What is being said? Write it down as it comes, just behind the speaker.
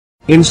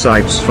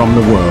Insights from the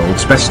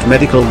world's best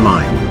medical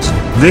minds.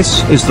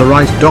 This is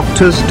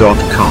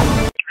therightdoctors.com.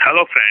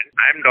 Hello friend,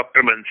 I am Dr.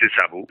 Bansi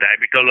Sabu,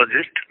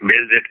 diabetologist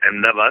based at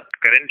Ahmedabad.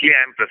 Currently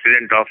I am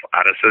president of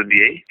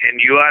RSSDA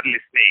and you are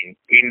listening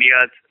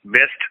India's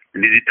best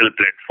digital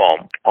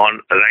platform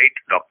on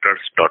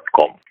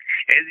rightdoctors.com.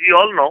 As we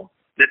all know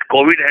that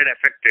COVID had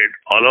affected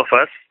all of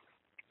us,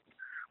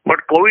 but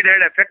COVID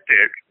had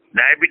affected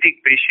diabetic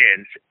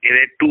patients in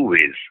two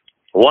ways.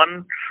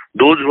 One,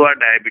 those who are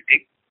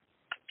diabetic,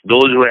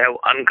 those who have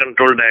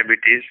uncontrolled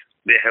diabetes,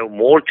 they have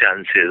more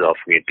chances of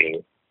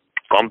getting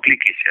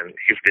complication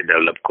if they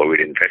develop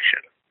COVID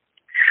infection.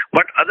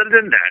 But other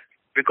than that,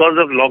 because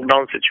of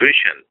lockdown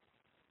situation,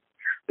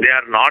 they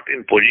are not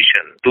in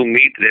position to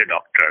meet their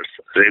doctors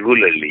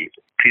regularly,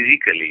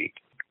 physically,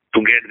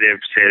 to get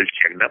themselves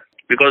checked up.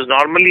 Because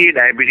normally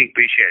diabetic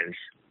patients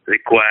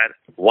require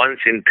once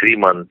in 3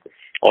 months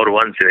or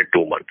once in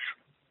 2 months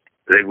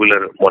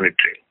regular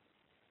monitoring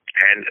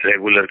and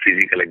regular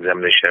physical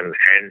examination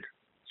and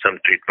some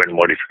treatment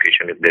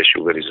modification if their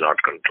sugar is not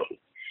controlled.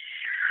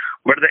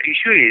 But the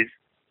issue is,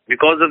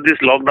 because of this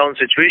lockdown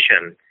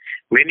situation,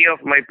 many of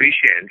my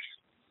patients,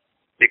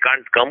 they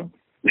can't come,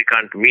 they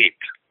can't meet.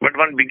 But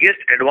one biggest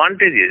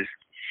advantage is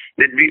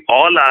that we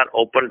all are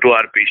open to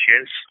our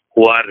patients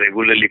who are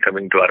regularly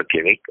coming to our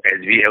clinic,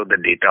 as we have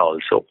the data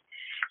also.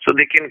 So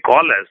they can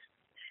call us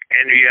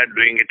and we are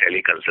doing a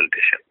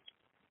teleconsultation.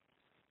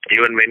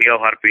 Even many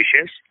of our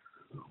patients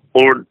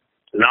who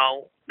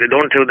now they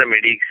don't have the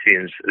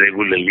medicines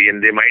regularly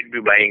and they might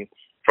be buying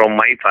from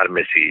my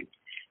pharmacy,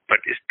 but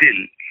still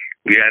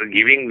we are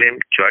giving them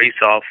choice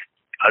of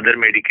other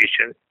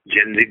medication,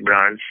 generic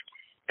brands,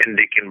 and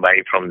they can buy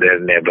from their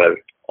neighbor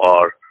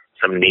or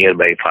some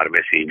nearby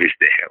pharmacy which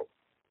they have.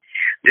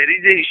 There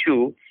is an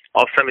issue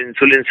of some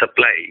insulin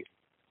supply.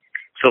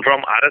 So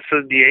from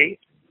RSSDA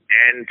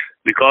and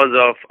because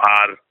of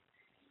our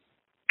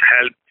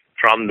help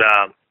from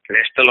the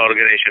national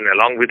organization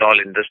along with all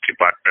industry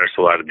partners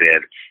who are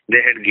there,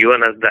 they had given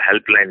us the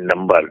helpline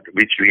number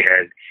which we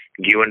had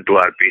given to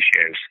our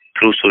patients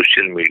through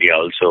social media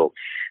also.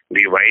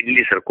 We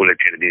widely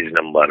circulated this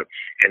number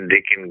and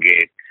they can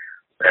get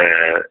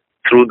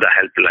through the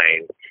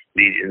helpline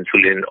these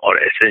insulin or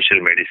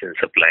essential medicine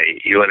supply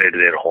even at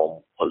their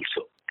home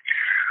also.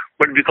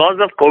 But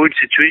because of COVID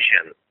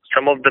situation,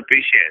 some of the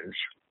patients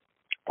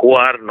who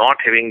are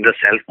not having the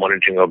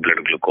self-monitoring of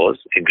blood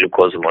glucose, a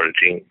glucose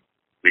monitoring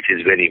which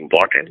is very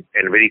important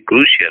and very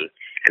crucial,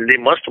 and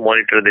they must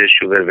monitor their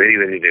sugar very,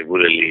 very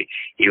regularly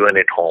even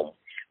at home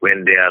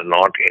when they are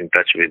not in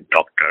touch with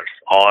doctors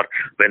or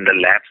when the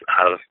labs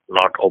are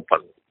not open.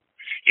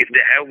 If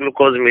they have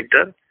glucose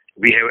meter,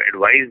 we have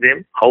advised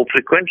them how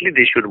frequently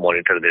they should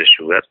monitor their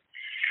sugar,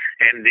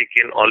 and they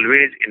can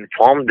always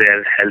inform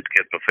their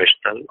healthcare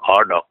professional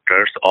or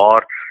doctors or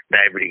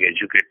diabetic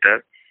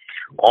educator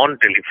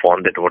on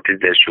telephone that what is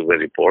their sugar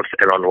reports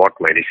and on what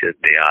medicines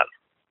they are.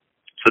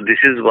 So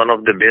this is one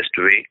of the best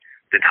way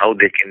that how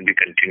they can be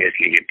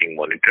continuously getting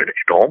monitored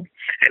at home,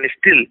 and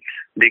still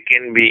they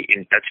can be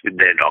in touch with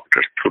their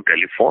doctors through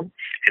telephone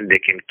and they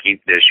can keep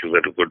their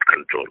sugar good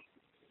control.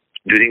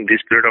 During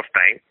this period of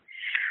time,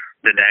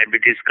 the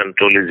diabetes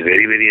control is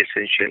very, very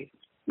essential,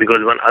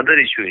 because one other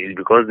issue is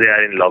because they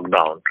are in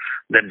lockdown,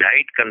 the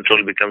diet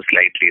control becomes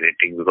slightly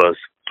erratic because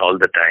all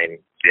the time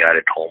they are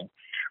at home,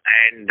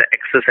 and the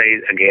exercise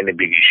again a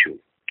big issue.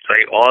 So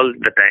all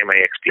the time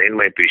I explain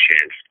my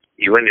patients,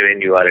 even when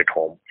you are at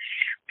home,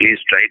 please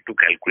try to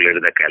calculate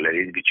the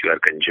calories which you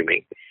are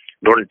consuming.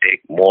 Don't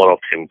take more of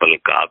simple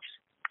carbs.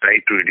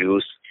 Try to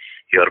reduce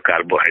your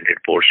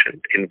carbohydrate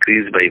portion.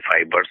 Increase by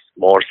fibers,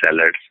 more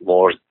salads,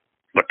 more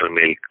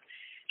buttermilk,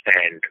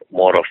 and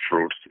more of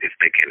fruits if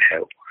they can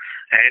have.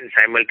 And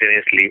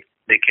simultaneously,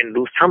 they can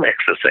do some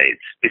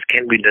exercise which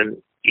can be done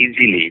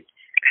easily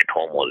at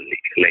home only,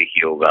 like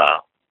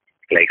yoga,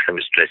 like some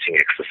stretching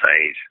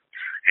exercise,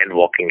 and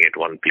walking at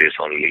one place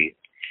only.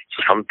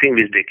 So something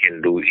which they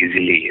can do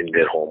easily in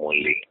their home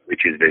only,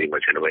 which is very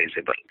much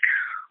advisable.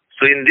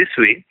 So in this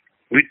way,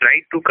 we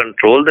try to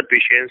control the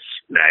patient's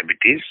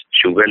diabetes,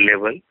 sugar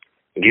level,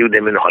 give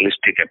them a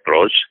holistic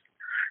approach,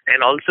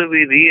 and also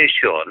we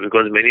reassure,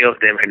 because many of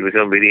them had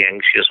become very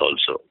anxious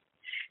also.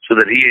 So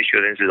the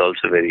reassurance is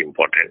also very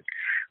important,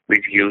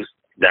 which gives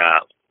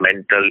the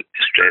mental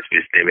stress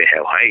which they may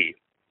have high,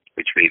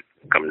 which will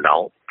come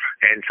down,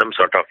 and some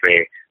sort of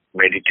a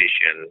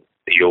meditation,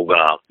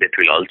 yoga, that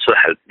will also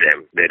help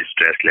them, their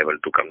stress level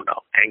to come down.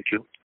 Thank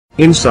you.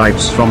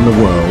 Insights from the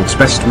world's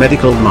best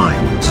medical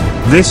minds.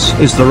 This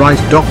is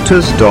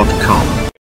therightdoctors.com.